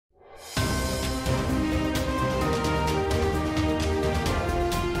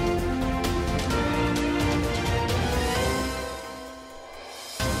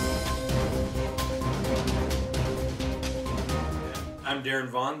I'm Darren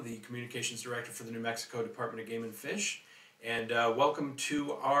Vaughn, the Communications Director for the New Mexico Department of Game and Fish, and welcome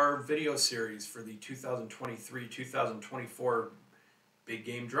to our video series for the 2023-2024 Big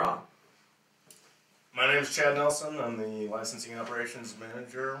Game Draw. My name is Chad Nelson. I'm the Licensing Operations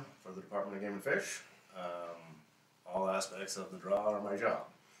Manager for the Department of Game and Fish. All aspects of the draw are my job.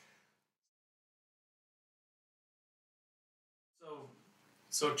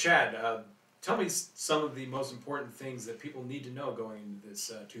 So Chad, tell me some of the most important things that people need to know going into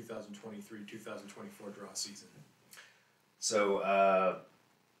this 2023-2024 draw season. So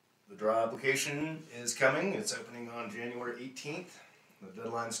the draw application is coming. It's opening on January 18th. The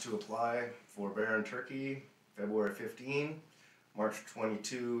deadlines to apply for bear and turkey, February 15, March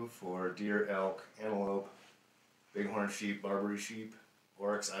 22 for deer, elk, antelope, bighorn sheep, Barbary sheep,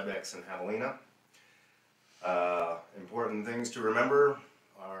 oryx, ibex, and javelina. Important things to remember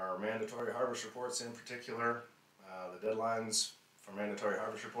are mandatory harvest reports in particular. The deadlines for mandatory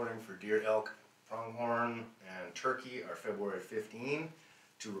harvest reporting for deer, elk, pronghorn, and turkey are February 15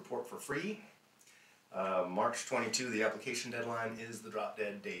 to report for free. March 22, the application deadline, is the drop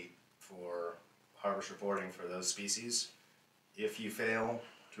dead date for harvest reporting for those species. If you fail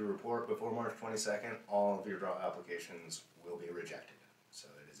to report before March 22nd, all of your draw applications will be rejected. So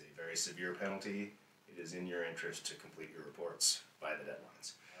it is a very severe penalty. It is in your interest to complete your reports by the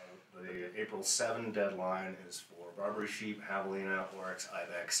deadlines. The April 7 deadline is for Barbary sheep, javelina, oryx,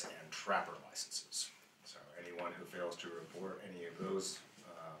 ibex, and trapper licenses. So anyone who fails to report any of those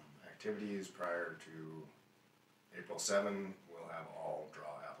activities prior to April 7 will have all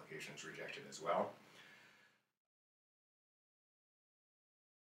draw applications rejected as well.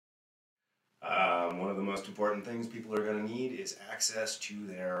 One of the most important things people are going to need is access to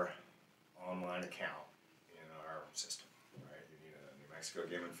their online account in our system. Right? You need a New Mexico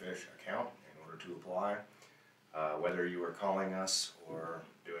Game and Fish account in order to apply, whether you are calling us or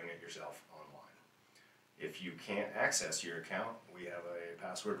doing it yourself online. If you can't access your account, we have a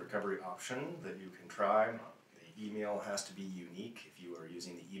password recovery option that you can try. The email has to be unique if you are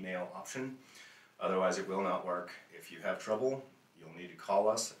using the email option. Otherwise, it will not work. If you have trouble, you'll need to call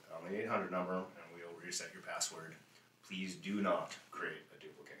us on the 800 number and we'll reset your password. Please do not create a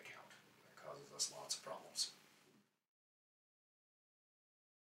duplicate account. That causes us lots of problems.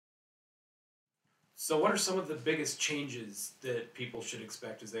 So what are some of the biggest changes that people should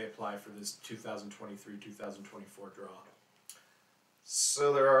expect as they apply for this 2023-2024 draw?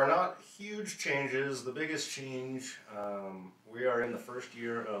 So there are not huge changes. The biggest change, we are in the first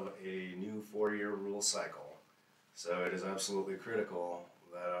year of a new 4-year rule cycle. So it is absolutely critical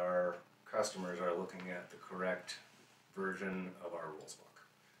that our customers are looking at the correct version of our rules book.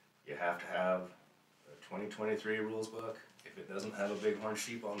 You have to have the 2023 rules book. If it doesn't have a bighorn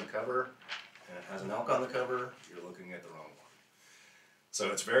sheep on the cover and it has an elk on the cover, you're looking at the wrong one. So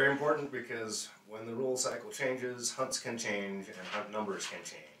it's very important because when the rule cycle changes, hunts can change and hunt numbers can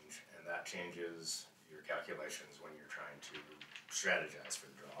change, and that changes your calculations when you're trying to strategize for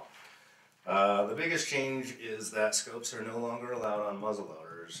the draw. The biggest change is that scopes are no longer allowed on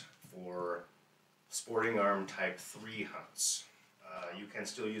muzzleloaders for sporting arm type 3 hunts. You can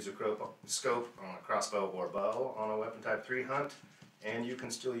still use a scope on a crossbow or bow on a weapon type 3 hunt, and you can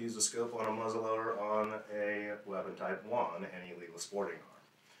still use a scope on a muzzleloader on a weapon type 1, any legal sporting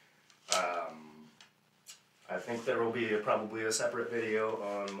arm. I think there will be probably a separate video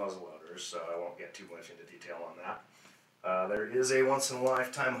on muzzleloaders, so I won't get too much into detail on that. There is a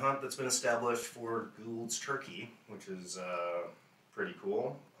once-in-a-lifetime hunt that's been established for Gould's turkey, which is pretty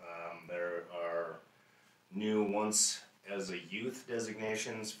cool. There are new once-as-a-youth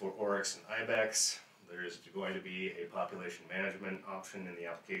designations for oryx and ibex. There's going to be a population management option in the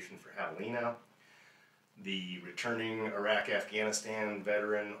application for javelina. The returning Iraq-Afghanistan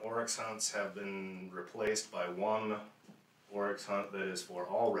veteran oryx hunts have been replaced by one oryx hunt that is for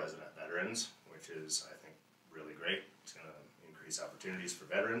all resident veterans, which is, I think, really great. It's going to increase opportunities for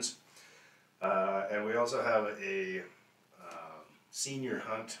veterans. And we also have a senior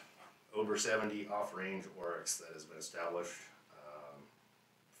hunt over 70 off-range oryx that has been established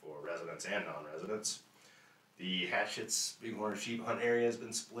for residents and non-residents. The hatchets, bighorn sheep hunt area has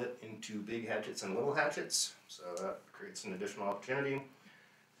been split into big hatchets and little hatchets, so that creates an additional opportunity.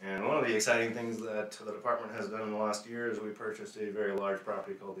 And one of the exciting things that the department has done in the last year is we purchased a very large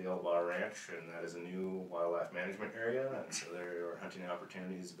property called the Elbar Ranch, and that is a new wildlife management area, and so there are hunting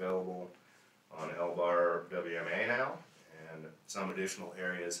opportunities available on Elbar WMA now, and some additional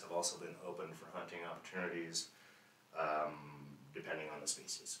areas have also been opened for hunting opportunities depending on the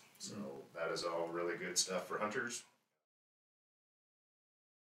species. So that is all really good stuff for hunters.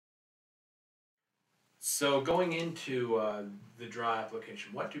 So going into the draw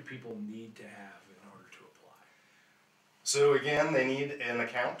application, what do people need to have in order to apply? So again, they need an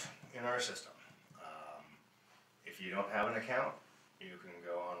account in our system. If you don't have an account, you can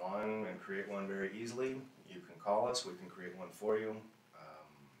go online and create one very easily. You can call us, we can create one for you.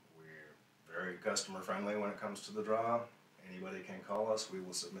 We're very customer friendly when it comes to the draw. Anybody can call us, we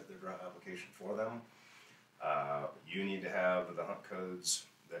will submit their draw application for them. You need to have the hunt codes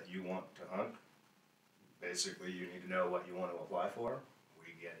that you want to hunt. Basically, you need to know what you want to apply for.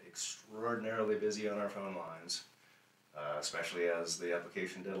 We get extraordinarily busy on our phone lines, especially as the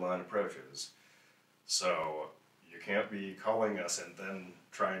application deadline approaches. So you can't be calling us and then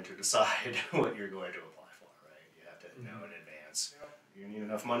trying to decide what you're going to apply for, right? You have to know in advance. You need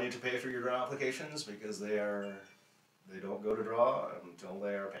enough money to pay for your draw applications because they don't go to draw until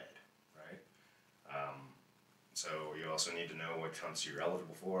they are paid, right? So you also need to know which hunts you're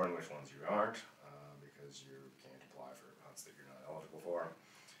eligible for and which ones you aren't, because you can't apply for hunts that you're not eligible for.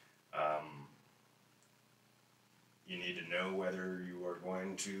 You need to know whether you are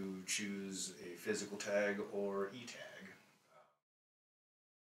going to choose a physical tag or e-tag.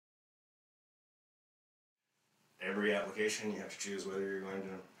 Every application you have to choose whether you're going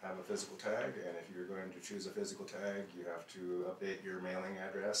to have a physical tag, and if you're going to choose a physical tag, you have to update your mailing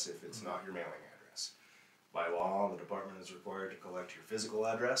address if it's not your mailing address. By law, the department is required to collect your physical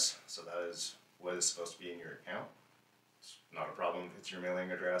address, so that is what is supposed to be in your account. It's not a problem if it's your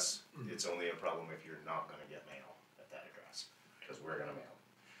mailing address. It's only a problem if you're not going to get mail at that address, because we're going to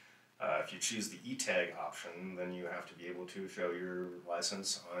mail. If you choose the e-tag option, then you have to be able to show your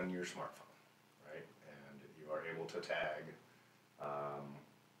license on your smartphone, right? And you are able to tag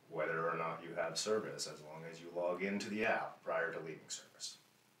whether or not you have service, as long as you log into the app prior to leaving service.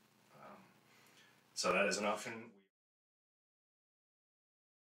 So that is an option.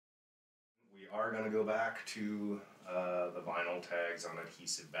 We are going to go back to the vinyl tags on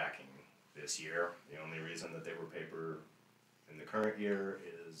adhesive backing this year. The only reason that they were paper in the current year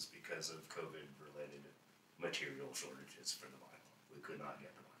is because of COVID-related material shortages for the vinyl. We could not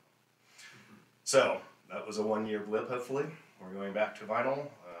get the vinyl. So that was a one-year blip, hopefully. We're going back to vinyl.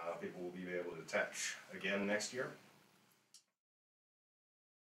 People will be able to attach again next year.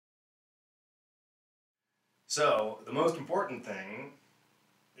 So the most important thing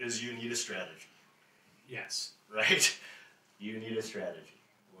is you need a strategy. Yes. Right? You need a strategy.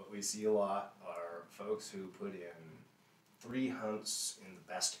 What we see a lot are folks who put in 3 hunts in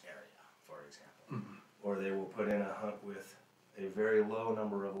the best area, for example. Or they will put in a hunt with a very low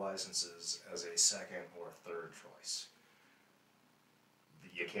number of licenses as a second or third choice.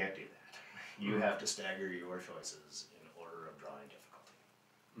 You can't do that. You have to stagger your choices in order of drawing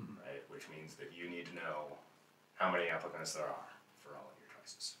difficulty, right? Which means that you need to know how many applicants there are for all of your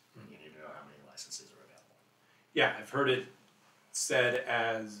choices. You need to know how many licenses are available. Yeah, I've heard it said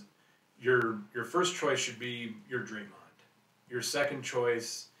as your first choice should be your dream hunt. Your second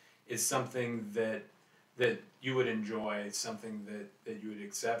choice is something that you would enjoy, something that you would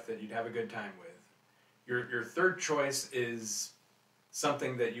accept, that you'd have a good time with. Your third choice is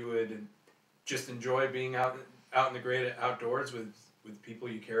something that you would just enjoy being out in the great outdoors with people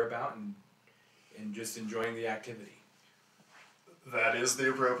you care about and just enjoying the activity. That is the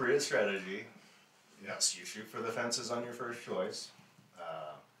appropriate strategy. Yes, you shoot for the fences on your first choice.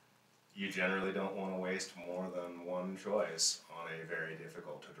 You generally don't want to waste more than one choice on a very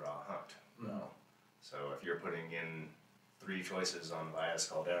difficult to draw hunt. No. So if you're putting in 3 choices on Valles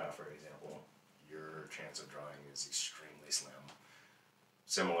Caldera, for example, your chance of drawing is extremely slim.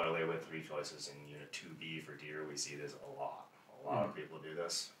 Similarly, with 3 choices in Unit 2B for deer, we see this a lot. A lot of people do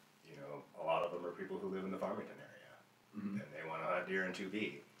this. You know, a lot of them are people who live in the Farmington area, and they want to hunt deer in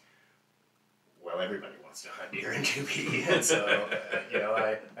 2B. Well, everybody wants to hunt deer in 2B, and so, you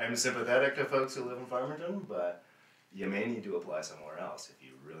know, I'm sympathetic to folks who live in Farmington, but you may need to apply somewhere else if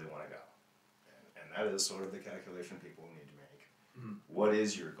you really want to go. And that is sort of the calculation people need to make. What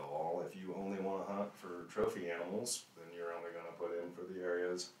is your goal? If you only want to hunt for trophy animals, then you're only going to put in for the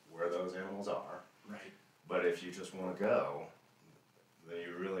areas where those animals are. Right. But if you just want to go, then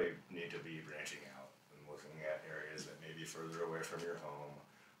you really need to be branching out and looking at areas that may be further away from your home,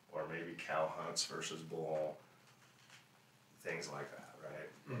 or maybe cow hunts versus bull, things like that, right?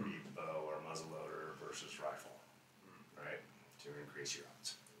 Maybe bow or muzzleloader versus rifle, right? To increase your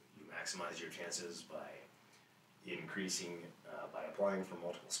odds. You maximize your chances by increasing, by applying for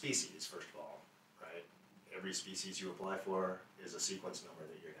multiple species, first of all, right? Every species you apply for is a sequence number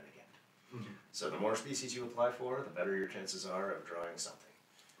that you're going to get. So the more species you apply for, the better your chances are of drawing something.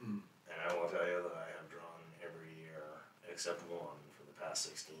 And I will tell you that I have drawn every year except one for the past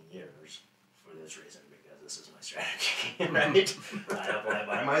 16 years for this reason, this is my strategy, right? I apply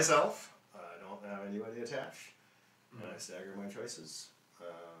by myself. I don't have anybody attached, and I stagger my choices.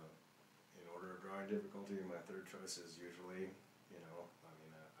 In order of drawing difficulty, my third choice is usually,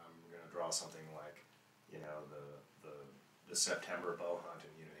 I'm going to draw something like, the September bow hunt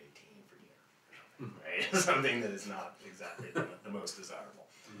in Unit 18 for dinner, right? Something that is not exactly the most desirable.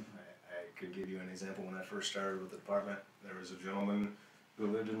 I could give you an example. When I first started with the department, there was a gentleman who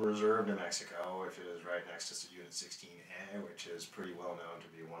lived in Reserve, New Mexico, which is right next to Unit 16A, which is pretty well known to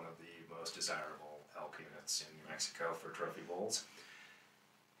be one of the most desirable elk units in New Mexico for trophy bulls.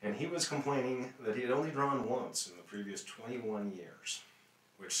 And he was complaining that he had only drawn once in the previous 21 years,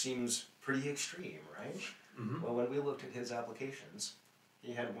 which seems pretty extreme, right? Well, when we looked at his applications,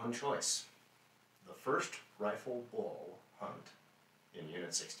 he had one choice. The first rifle bull hunt in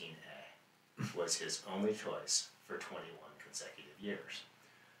Unit 16A was his only choice for 21 consecutive years.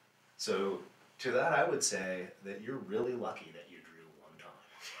 So to that I would say that you're really lucky that you drew one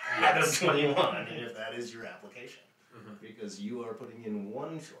time out of 21 if that is your application. Because you are putting in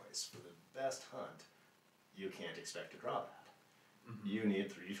one choice for the best hunt, you can't expect to draw that. You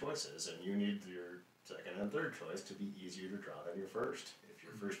need three choices, and you need your second and third choice to be easier to draw than your first. If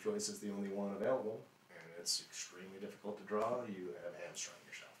your first choice is the only one available, and it's extremely difficult to draw, you have hamstrung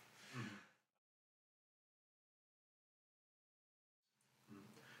yourself.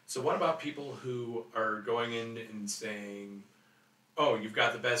 So what about people who are going in and saying, oh, you've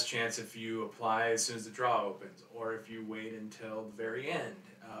got the best chance if you apply as soon as the draw opens, or if you wait until the very end?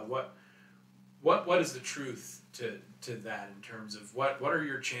 What is the truth to that in terms of what are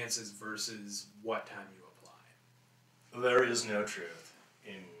your chances versus what time you apply? There is no truth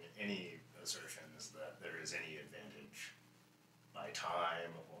in any assertions that there is any advantage by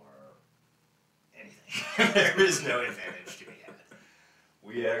time or anything. There is no advantage to be had.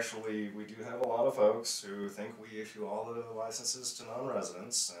 We do have a lot of folks who think we issue all the licenses to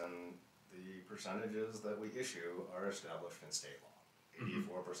non-residents, and the percentages that we issue are established in state law.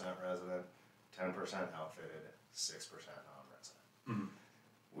 84% resident, 10% outfitted, 6% non-resident.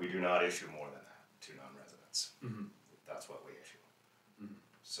 We do not issue more than that to non-residents. That's what we issue.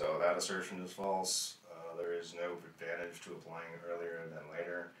 So that assertion is false. There is no advantage to applying earlier than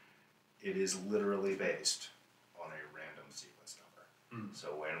later. It is literally based on a random sequence number. So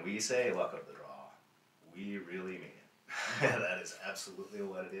when we say luck of the draw, we really mean it. That is absolutely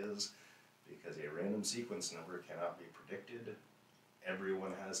what it is, because a random sequence number cannot be predicted.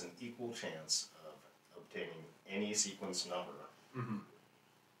 Everyone has an equal chance of obtaining any sequence number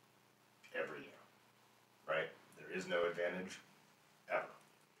every year, right? There is no advantage ever.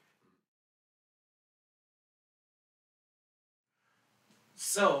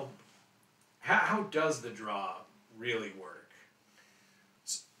 So, how does the draw really work?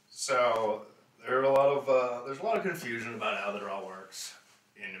 So there's a lot of confusion about how the draw works.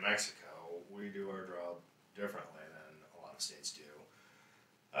 In New Mexico, we do our draw differently than a lot of states do.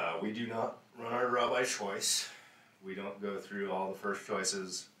 We do not run our draw by choice. We don't go through all the first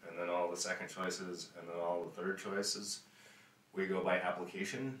choices and then all the second choices and then all the third choices. We go by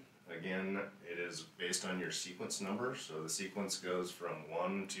application. Again, it is based on your sequence number. So the sequence goes from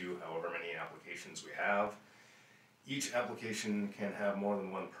 1 to however many applications we have. Each application can have more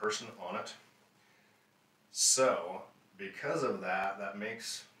than one person on it. So because of that, that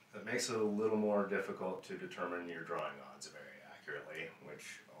makes it a little more difficult to determine your drawing odds very accurately,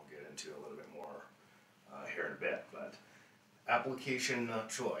 which I'll get into a little bit more here in a bit. But application, not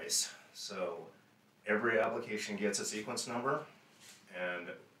choice. So every application gets a sequence number, and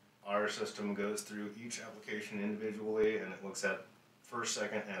our system goes through each application individually, and it looks at first,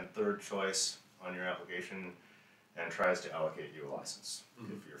 second, and third choice on your application and tries to allocate you a license.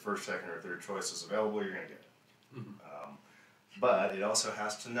 If your first, second, or third choice is available, you're going to get it. But it also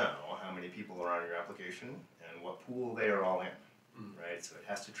has to know how many people are on your application and what pool they are all in, right? So it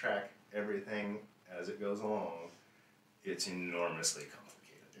has to track everything as it goes along. It's enormously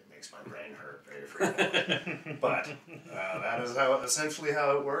complicated. It makes my brain hurt very frequently. But that is essentially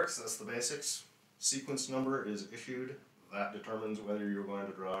how it works. That's the basics. Sequence number is issued. That determines whether you're going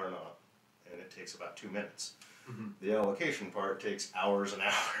to draw or not. And it takes about 2 minutes. The allocation part takes hours and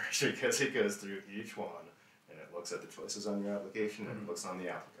hours because it goes through each one and it looks at the choices on your application and it looks on the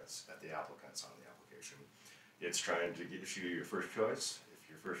applicants on the application. It's trying to issue your first choice. If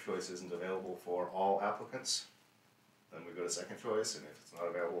your first choice isn't available for all applicants, then we go to second choice, and if it's not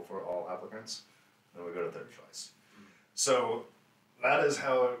available for all applicants, then we go to third choice. So that is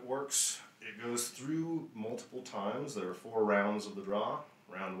how it works. It goes through multiple times. There are 4 rounds of the draw.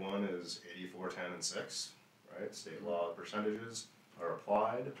 Round 1 is 84, 10, and 6. Right? State law percentages are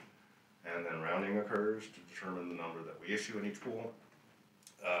applied. and then rounding occurs to determine the number that we issue in each pool.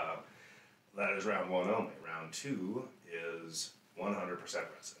 That is round one only. Round two is 100%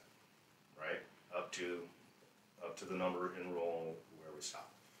 resident, right? Up to the number in roll where we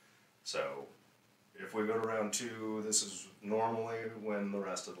stop. So if we go to round two, this is normally when the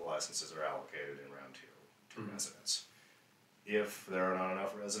rest of the licenses are allocated in round two to residents. If there are not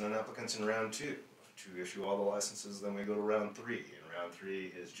enough resident applicants in round two to issue all the licenses, then we go to round three, and round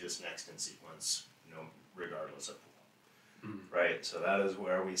three is just next in sequence, regardless of pool. Right, so that is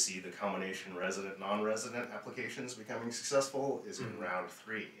where we see the combination resident, non-resident applications becoming successful is in round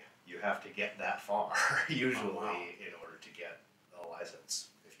three. You have to get that far, usually, in order to get a license,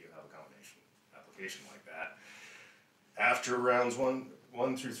 if you have a combination application like that. After rounds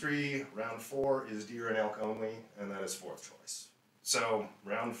one through three, round four is deer and elk only, and that is fourth choice. So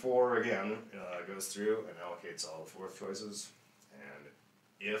round four, again, goes through and allocates all the fourth choices, and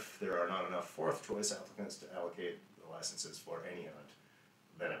if there are not enough fourth choice applicants to allocate the licenses for any hunt,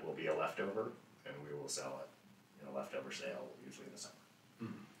 then it will be a leftover, and we will sell it in a leftover sale, usually in the summer.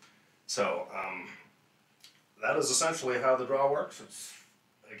 So that is essentially how the draw works.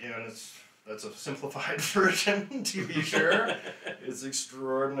 That's a simplified version, to be sure. It's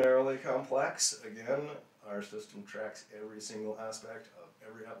extraordinarily complex. Again, our system tracks every single aspect of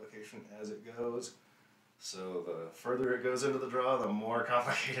every application as it goes. So the further it goes into the draw, the more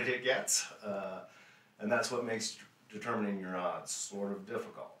complicated it gets. And that's what makes determining your odds sort of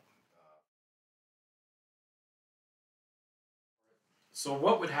difficult. So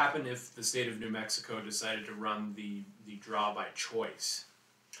what would happen if the state of New Mexico decided to run the draw by choice?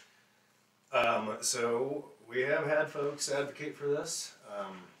 So we have had folks advocate for this.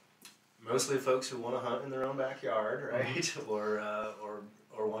 Mostly folks who want to hunt in their own backyard, right? Or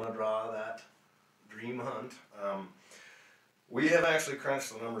want to draw that dream hunt. We have actually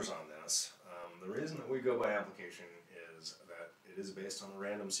crunched the numbers on this. The reason that we go by application is that it is based on a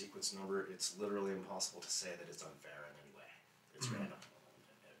random sequence number. It's literally impossible to say that it's unfair in any way. It's random.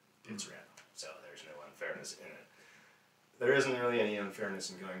 It's random. So there's no unfairness in it. There isn't really any unfairness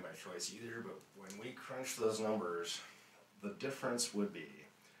in going by choice either, but when we crunch those numbers, the difference would be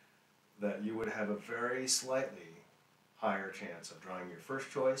that you would have a very slightly higher chance of drawing your first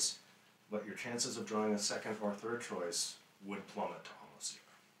choice, but your chances of drawing a second or third choice would plummet to almost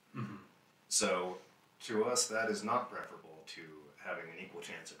zero. So to us, that is not preferable to having an equal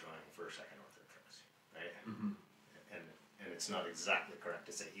chance of drawing first, second, or third choice, right? And it's not exactly correct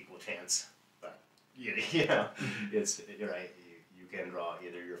to say equal chance, but you're right. You can draw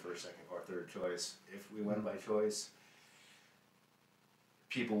either your first, second, or third choice. If we went by choice,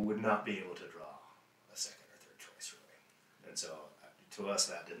 people would not be able to draw a second or third choice, really. And so, to us,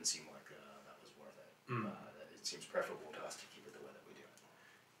 that didn't seem like that was worth it. It seems preferable to us to keep it the way that we do it.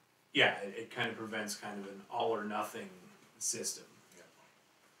 Yeah, it kind of prevents kind of an all or nothing system.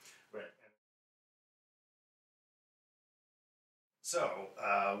 Yeah. Right. So,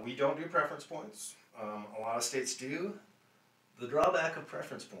 we don't do preference points. A lot of states do. The drawback of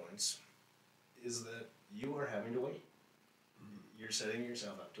preference points is that you are having to wait. You're setting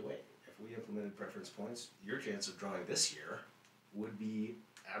yourself up to wait. If we implemented preference points, your chance of drawing this year would be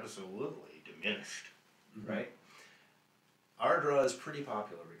absolutely diminished, right? Our draw is pretty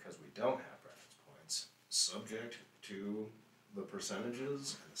popular because we don't have preference points. Subject to the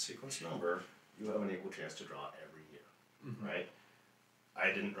percentages and the sequence number, you have an equal chance to draw every year, right?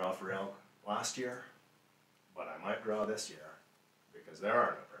 I didn't draw for elk last year, but I might draw this year because there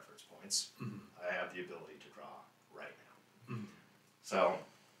are no preference points. I have the ability to draw right now. So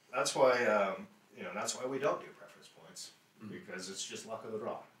that's why that's why we don't do preference points, because it's just luck of the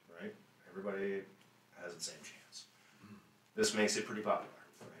draw, right? Everybody has the same chance. This makes it pretty popular,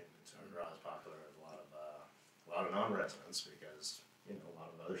 right? So our draw is popular with a lot of non-residents because a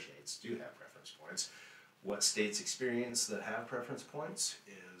lot of other states do have preference points. What states experience that have preference points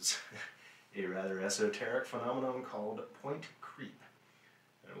is a rather esoteric phenomenon called point creep.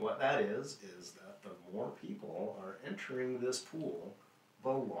 And what that is that the more people are entering this pool, the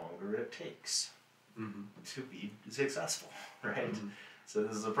longer it takes to be successful, right? So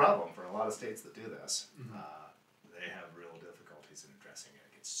this is a problem for a lot of states that do this. They have real difficulties in addressing it.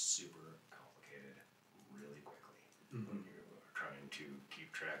 It gets super complicated really quickly when you're trying to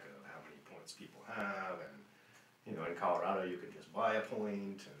keep track of how many points people have, and in Colorado you can just buy a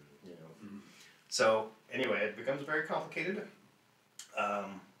point, and So anyway, it becomes very complicated.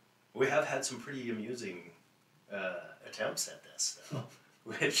 We have had some pretty amusing attempts at this, though,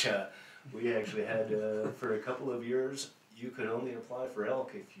 which we actually had for a couple of years. You could only apply for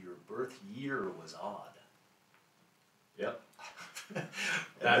elk if your birth year was odd. Yep.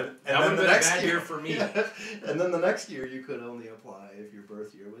 That would have been a bad year for me. Yeah, and then the next year you could only apply if your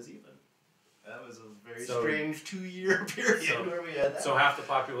birth year was even. That was a very strange 2-year period where we had that. So half the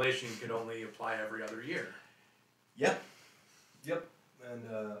population could only apply every other year. Yep. And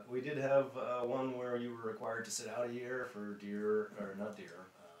we did have one where you were required to sit out a year for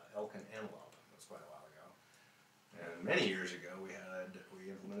elk and antelope. That was quite a while ago. And many years ago we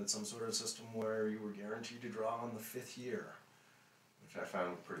implemented some sort of system where you were guaranteed to draw on the 5th year, which I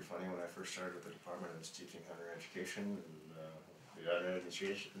found pretty funny when I first started with the department. I was teaching hunter education, and the hunter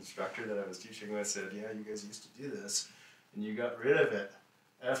education instructor that I was teaching with said, "Yeah, you guys used to do this, and you got rid of it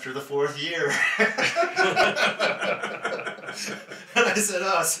after the 4th year." And I said,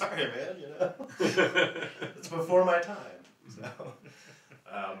 "Oh, sorry, man. It's before my time." So,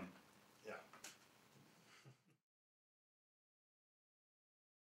 yeah.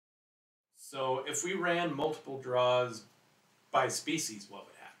 So if we ran multiple draws by species, what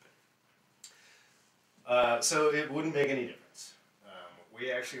would happen? So it wouldn't make any difference.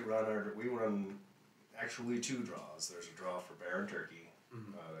 We actually run actually 2 draws. There's a draw for bear and turkey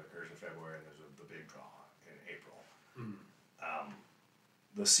that occurs in February, and there's the big draw in April.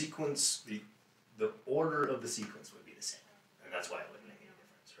 The sequence, the order of the sequence would be the same, and that's why it wouldn't make any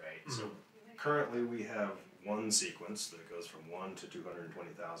difference, right? So currently we have one sequence that goes from 1 to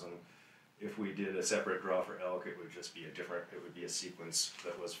 220,000. If we did a separate draw for elk, it would just be it would be a sequence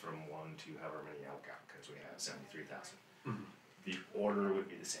that was from 1 to however many elk out, because we have 73,000. The order would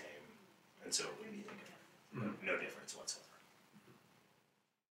be the same, and so it wouldn't be any different. No difference whatsoever.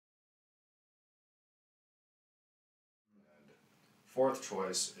 Fourth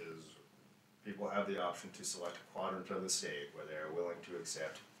choice is people have the option to select a quadrant of the state where they are willing to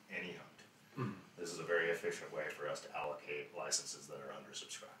accept any hunt. This is a very efficient way for us to allocate licenses that are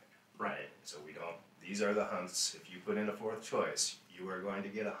undersubscribed. Right? So these are the hunts. If you put in a 4th choice, you are going to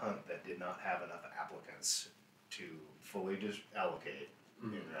get a hunt that did not have enough applicants to fully allocate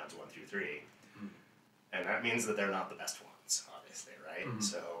in rounds 1 through 3. And that means that they're not the best ones, obviously, right?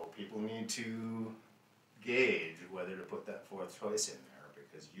 So people need to gauge whether to put that 4th choice in there,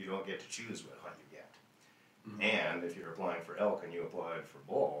 because you don't get to choose what hunt you get. And if you're applying for elk and you applied for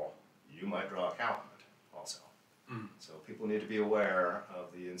bull, you might draw a cow hunt also. So people need to be aware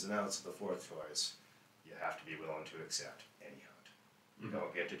of the ins and outs of the 4th choice. You have to be willing to accept any hunt. You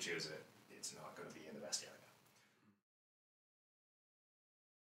don't get to choose it. It's not going to be in the best area.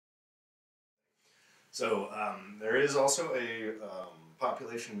 So there is also a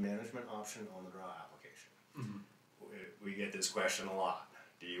population management option on the draw application. We get this question a lot.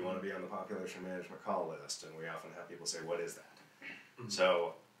 Do you want to be on the population management call list? And we often have people say, what is that?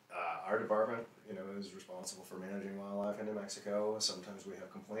 So our department, is responsible for managing wildlife in New Mexico. Sometimes we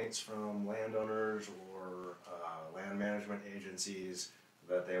have complaints from landowners or land management agencies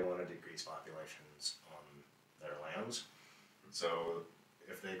that they want to decrease populations on their lands. So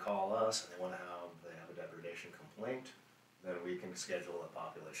if they call us and they have a degradation complaint, then we can schedule a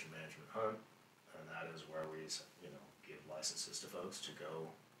population management hunt, and that is where we give licenses to folks to go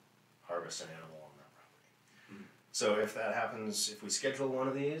harvest an animal on that property. So if that happens, if we schedule one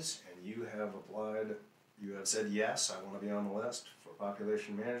of these and you have said yes, I want to be on the list for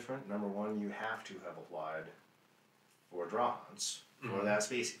population management, number one, you have to have applied for draw hunts for that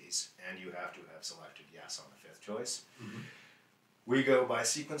species, and you have to have selected yes on the 5th choice. We go by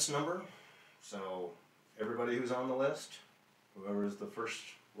sequence number, so everybody who's on the list, whoever is the first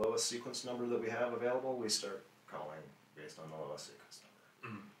lowest sequence number that we have available, we start calling based on the lowest sequence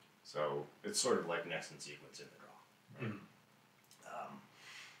number. So it's sort of like next in sequence in the draw. Right?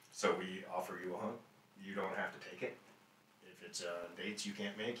 So we offer you a hunt. You don't have to take it. If it's dates you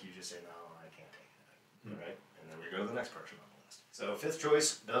can't make, you just say, no, I can't take it. Right? And then we go to the next person on the list. So 5th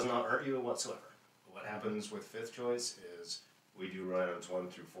choice does not hurt you whatsoever. What happens with 5th choice is we do rounds 1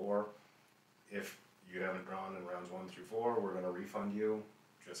 through 4. If you haven't drawn in rounds 1 through 4, we're going to refund you,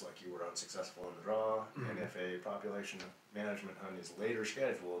 just like you were unsuccessful in the draw. And if a population management hunt is later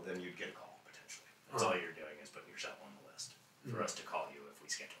scheduled, then you'd get a call, potentially. That's all you're doing is putting yourself on the list for us to call you if we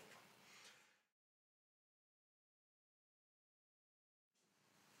schedule you.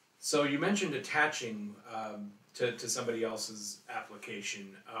 So you mentioned attaching to somebody else's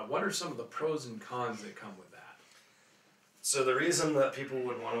application. What are some of the pros and cons that come with that? So the reason that people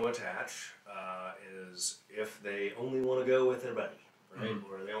would want to attach is if they only want to go with their buddy, right?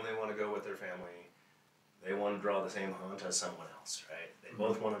 Or they only want to go with their family, they want to draw the same hunt as someone else, right? They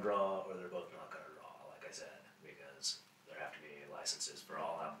both want to draw, or they're both not going to draw, like I said, because there have to be licenses for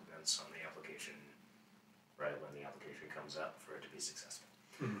all applicants on the application, right, when the application comes up for it to be successful.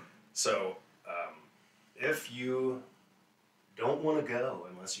 So if you don't want to go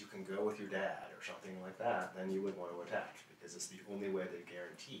unless you can go with your dad or something like that, then you would want to attach, because it's the only way they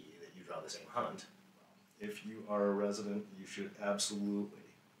guarantee that you draw the same hunt. If you are a resident, you should absolutely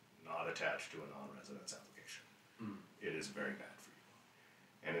not attach to a non-residence application. It is very bad for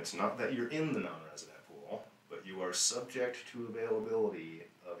you. And it's not that you're in the non-resident pool, but you are subject to availability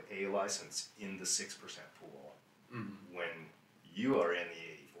of a license in the 6% pool when you are in the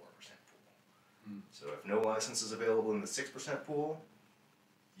 84% pool. So if no license is available in the 6% pool,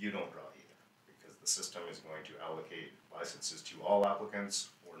 you don't draw either, because the system is going to allocate licenses to all applicants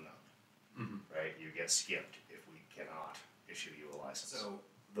or none. Right? You get skipped if we cannot issue you a license. So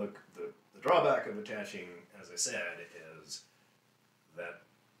the drawback of attaching, as I said, is that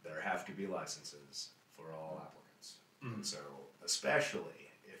there have to be licenses for all applicants. And so especially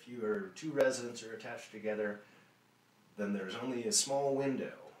if two residents are attached together, then there's only a small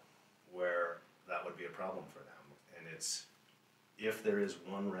window where that would be a problem for them. And it's if there is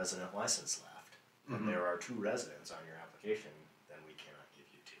one resident license left and there are 2 residents on your application, then we cannot give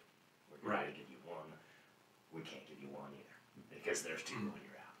you 2. We're going to give you 1. We can't give you 1 either because there's 2 on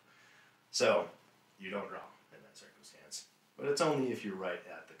your app. So you don't draw in that circumstance. But it's only if you're right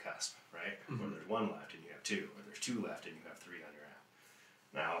at the cusp, right? Where there's 1 left and you have 2, or there's 2 left and you have 3 on your app.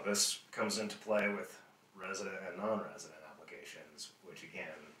 Now this comes into play with resident and non-resident applications, which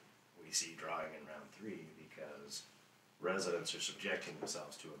again, we see drawing in round 3 because residents are subjecting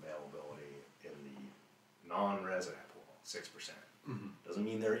themselves to availability in the non-resident pool, 6%. Doesn't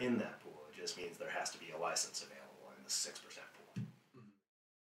mean they're in that pool, it just means there has to be a license available in the 6% pool.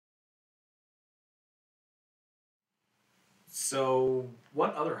 So,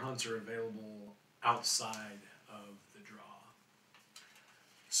 what other hunts are available outside of the draw?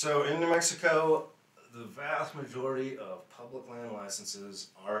 So in New Mexico, the vast majority of public land licenses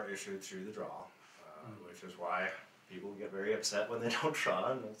are issued through the draw, which is why people get very upset when they don't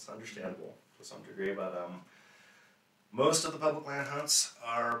draw, and it's understandable to some degree, but most of the public land hunts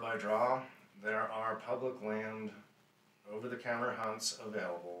are by draw. There are public land over-the-counter hunts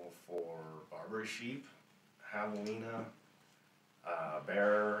available for Barbary sheep, javelina,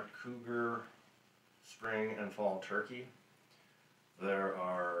 bear, cougar, spring and fall turkey. There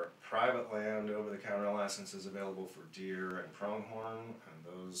are private land over-the-counter licenses available for deer and pronghorn, and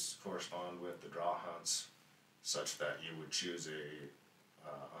those correspond with the draw hunts, such that you would choose a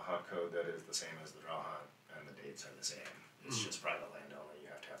hunt code that is the same as the draw hunt, and the dates are the same. It's just private land only. You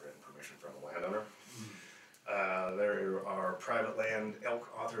have to have written permission from the landowner. There are private land elk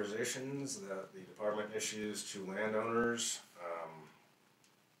authorizations that the department issues to landowners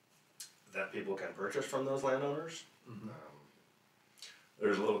that people can purchase from those landowners.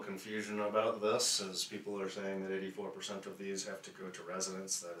 There's a little confusion about this, as people are saying that 84% of these have to go to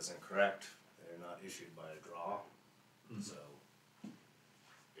residents. That is incorrect. They're not issued by a draw. So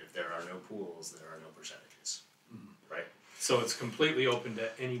if there are no pools, there are no percentages, right? So it's completely open to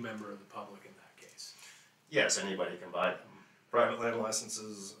any member of the public in that case. Yes, anybody can buy them. Private land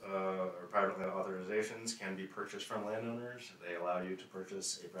licenses or private land authorizations can be purchased from landowners. They allow you to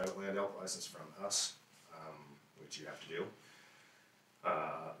purchase a private land elk license from us, which you have to do.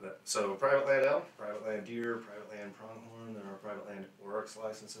 So private land elk, private land deer, private land pronghorn, there are private land oryx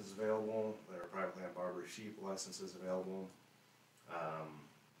licenses available, there are private land Barbary sheep licenses available.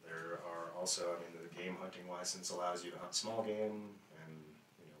 There are also, the game hunting license allows you to hunt small game, and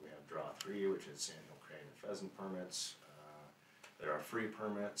we have draw 3, which is sandhill crane and pheasant permits. There are free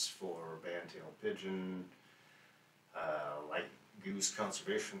permits for band-tailed pigeon, light goose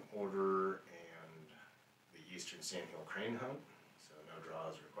conservation order, and the eastern sandhill crane hunt. So no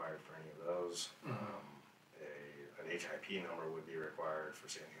draw is required for any of those. An HIP number would be required for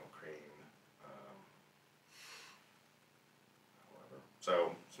sandhill crane. However,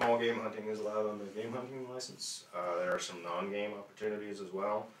 so small game hunting is allowed on the game hunting license. There are some non-game opportunities as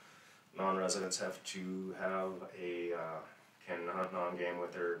well. Non-residents have to have can hunt non-game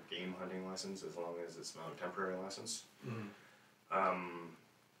with their game hunting license as long as it's not a temporary license. And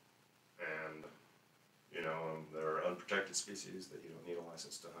there are unprotected species that you don't need a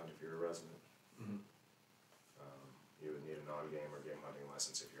license to hunt if you're a resident. You would need a non-game or game hunting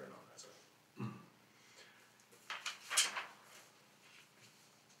license if you're a non-resident.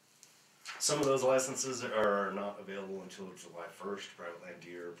 Some of those licenses are not available until July 1st. Private land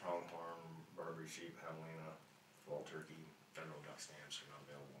deer, pronghorn, Barbary sheep, javelina, fall turkey, federal duck stamps are not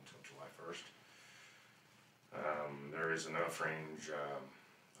available until July 1st. There is an off-range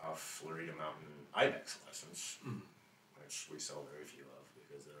off Florida Mountain ibex license, which we sell very few of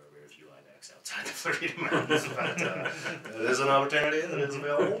because there are very few ibex outside the Florida Mountains, but it is an opportunity that is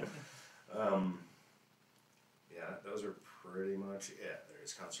available. Yeah, those are pretty much it.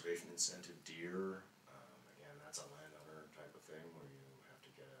 There's conservation incentive deer. Again, that's a landowner type of thing where you have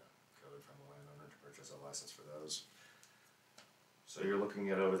to get a code from a landowner to purchase a license for those. So you're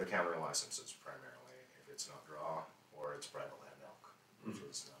looking at over-the-counter licenses primarily, if it's not draw or it's private land elk, which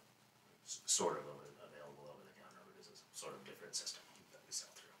is not sort of available over the counter, but is a sort of different system that we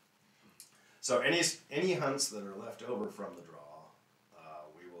sell through. So any hunts that are left over from the draw,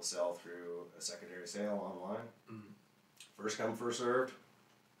 we will sell through a secondary sale online. First come, first served.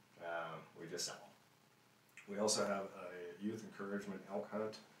 We just sell them. We also have a youth encouragement elk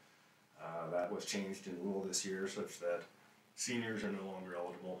hunt that was changed in rule this year, such that seniors are no longer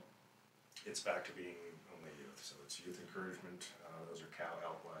eligible. It's back to being only youth, so it's youth encouragement. Those are cow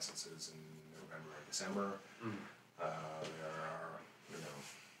elk licenses in November and December. There are,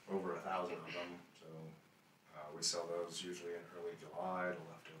 over 1,000 of them, so we sell those usually in early July. The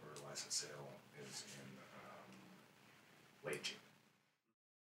leftover license sale is in late June.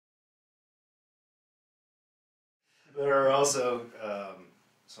 There are also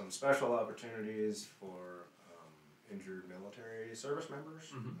some special opportunities for injured military service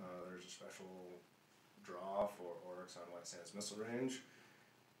members. There's a special draw for Oryx on White Sands Missile Range.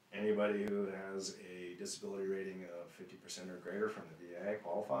 Anybody who has a disability rating of 50% or greater from the VA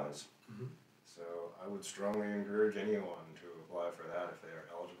qualifies. So I would strongly encourage anyone to apply for that if they are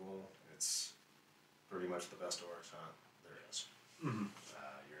eligible. It's pretty much the best Oryx hunt there is.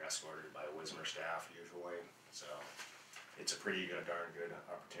 You're escorted by WSMR staff usually, so it's a pretty darn good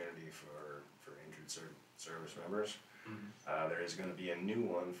opportunity for injured service members. There is going to be a new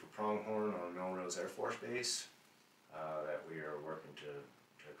one for pronghorn on Melrose Air Force Base that we are working to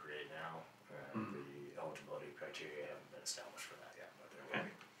create now. The eligibility criteria haven't been established for that yet, but there will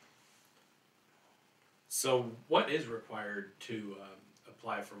be. So what is required to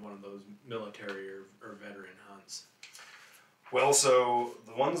apply for one of those military or veteran hunts? Well, so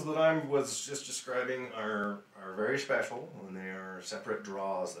the ones that I was just describing are very special, and they are separate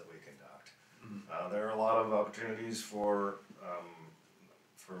draws that we conduct. There are a lot of opportunities for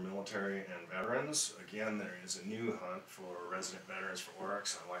military and veterans. Again, there is a new hunt for resident veterans for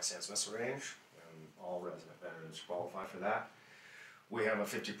Oryx on White Sands Missile Range, and all resident veterans qualify for that. We have a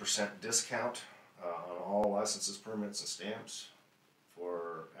 50% discount on all licenses, permits, and stamps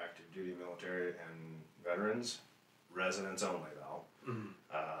for active duty military and veterans. Residents only, though.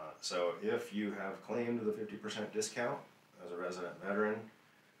 So if you have claimed the 50% discount as a resident veteran,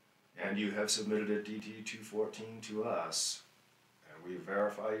 and you have submitted a DT 214 to us, and we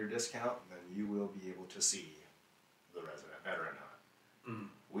verify your discount, then you will be able to see the resident veteran hunt.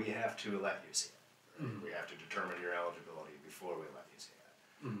 We have to let you see it. Right? We have to determine your eligibility before we let you see it.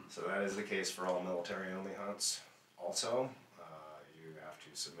 So that is the case for all military-only hunts. Also, you have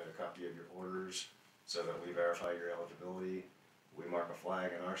to submit a copy of your orders so that we verify your eligibility. We mark a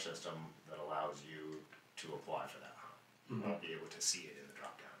flag in our system that allows you to apply for that hunt. You won't be able to see it in the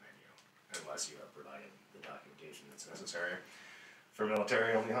drop-down menu unless you have provided the documentation that's necessary. For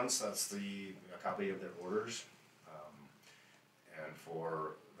military-only hunts, that's a copy of their orders. And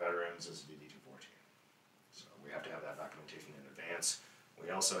for veterans, it's DD 214. So we have to have that documentation in advance. We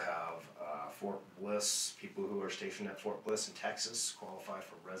also have Fort Bliss, people who are stationed at Fort Bliss in Texas qualify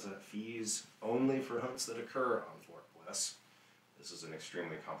for resident fees only for hunts that occur on Fort Bliss. This is an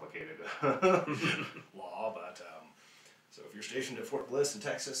extremely complicated law, but so if you're stationed at Fort Bliss in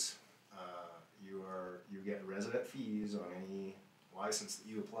Texas, you get resident fees on any license that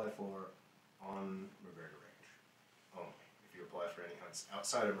you apply for on McGregor Range only. If you apply for any hunts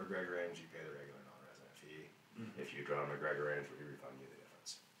outside of McGregor Range, you pay the regular non-resident fee. If you draw on McGregor Range, we refund you the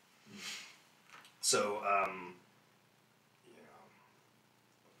difference. So,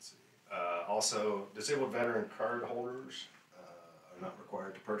 let's see. Also, disabled veteran card holders are not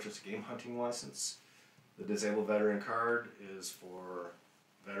required to purchase a game hunting license. The disabled veteran card is for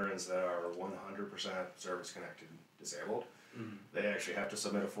veterans that are 100% service-connected disabled. They actually have to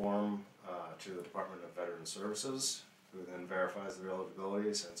submit a form to the Department of Veteran Services, who then verifies their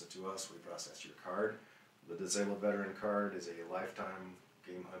eligibility, sends it to us, we process your card. The disabled veteran card is a lifetime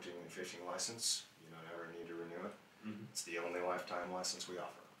game hunting and fishing license. You don't ever need to renew it. It's the only lifetime license we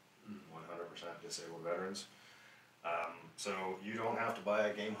offer. 100% disabled veterans. So you don't have to buy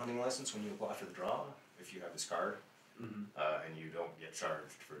a game hunting license when you apply for the draw if you have this card, and you don't get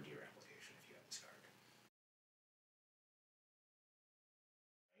charged for a deer application if you have this card.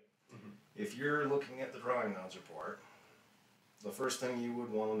 If you're looking at the drawing odds report, the first thing you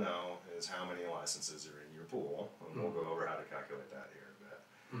would want to know is how many licenses are in your pool, and we'll go over how to calculate that here in a bit.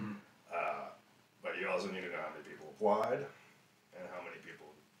 But you also need to know how many people applied and how many people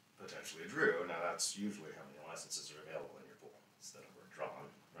potentially drew. Now that's usually how many licenses are available in your pool. instead of were drawn,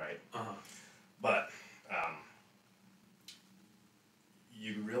 right? Uh-huh. But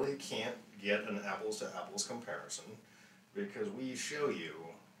you really can't get an apples to apples comparison because we show you,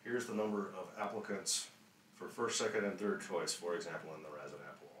 here's the number of applicants for first, second, and third choice, for example, in the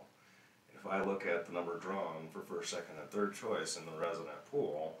resident pool. And if I look at the number drawn for first, second, and third choice in the resident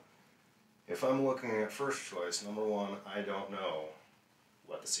pool, if I'm looking at first choice, number one, I don't know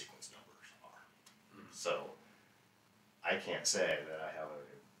what the sequence numbers are. So I can't say that I have a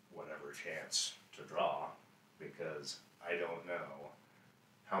whatever chance to draw because I don't know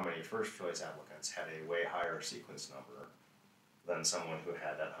how many first choice applicants had a way higher sequence number than someone who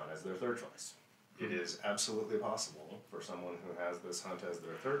had that hunt as their third choice. It is absolutely possible for someone who has this hunt as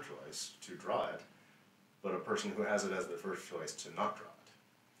their third choice to draw it, but a person who has it as their first choice to not draw it.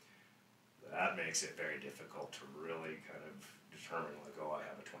 That makes it very difficult to really kind of determine, like, oh, I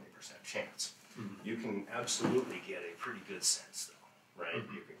have a 20% chance. You can absolutely get a pretty good sense, though, right?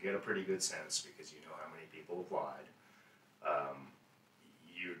 You can get a pretty good sense because you know how many people applied.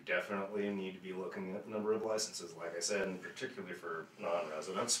 You definitely need to be looking at the number of licenses, like I said, and particularly for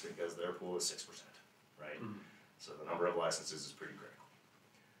non-residents, because their pool is 6%, right? So the number of licenses is pretty critical.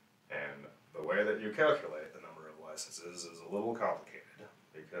 And the way that you calculate the number of licenses is a little complicated,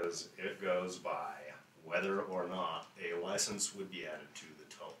 because it goes by whether or not a license would be added to the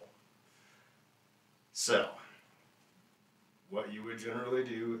total. So, what you would generally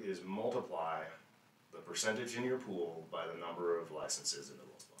do is multiply the percentage in your pool by the number of licenses in the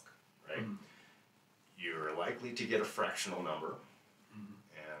rules book, right? You're likely to get a fractional number,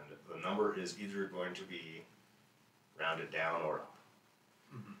 and the number is either going to be rounded down or up.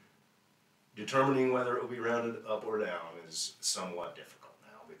 Determining whether it will be rounded up or down is somewhat difficult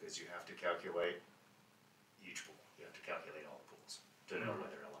now because you have to calculate each pool. You have to calculate all the pools to know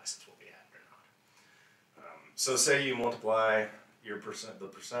whether a license will be added or not. So say you multiply the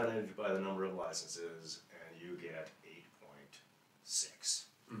percentage by the number of licenses and you get 8.6.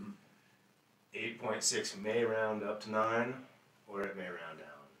 8.6 may round up to 9 or it may round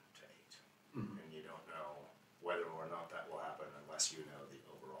down to 8. And you don't know whether or not that will happen unless you know the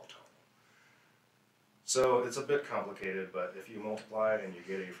overall total. So it's a bit complicated, but if you multiply and you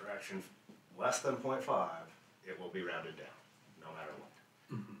get a fraction less than 0.5, it will be rounded down, no matter what.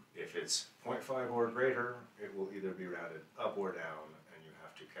 If it's 0.5 or greater, it will either be rounded up or down, and you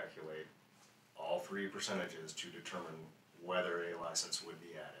have to calculate all three percentages to determine whether a license would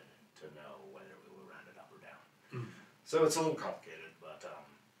be added to know whether we will round it up or down. So it's a little complicated, but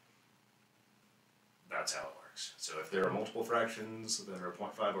that's how it works. So if there are multiple fractions that are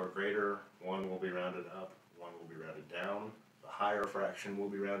 0.5 or greater, one will be rounded up, one will be rounded down. The higher fraction will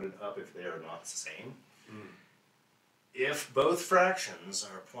be rounded up if they are not the same. If both fractions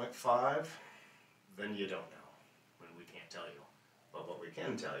are 0.5, then you don't know, and we can't tell you. But what we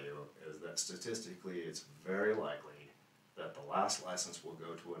can tell you is that statistically it's very likely that the last license will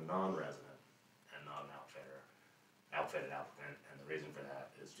go to a non-resident and not an outfitted applicant, and the reason for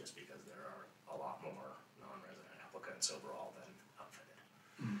that is just because there are a lot more non-resident applicants overall than outfitted.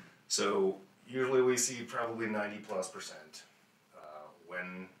 So usually we see probably 90+%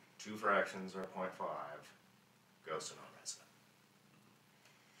 when two fractions are 0.5 goes to non-resident.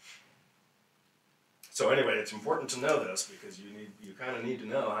 So anyway, it's important to know this because you kind of need to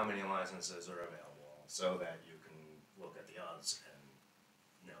know how many licenses are available so that you can look at the odds and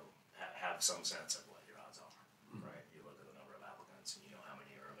have some sense of what your odds are, right? You look at the number of applicants and you know how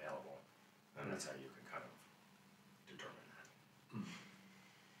many are available, and that's how you can kind of determine that.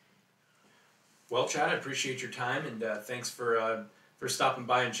 Well, Chad, I appreciate your time, and thanks for stopping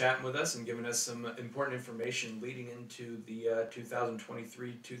by and chatting with us and giving us some important information leading into the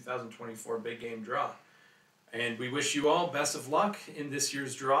 2023-2024 Big Game Draw. And we wish you all best of luck in this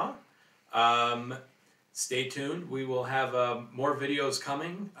year's draw. Stay tuned. We will have more videos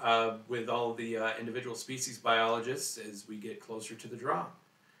coming with all the individual species biologists as we get closer to the draw.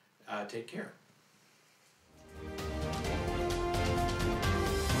 Take care.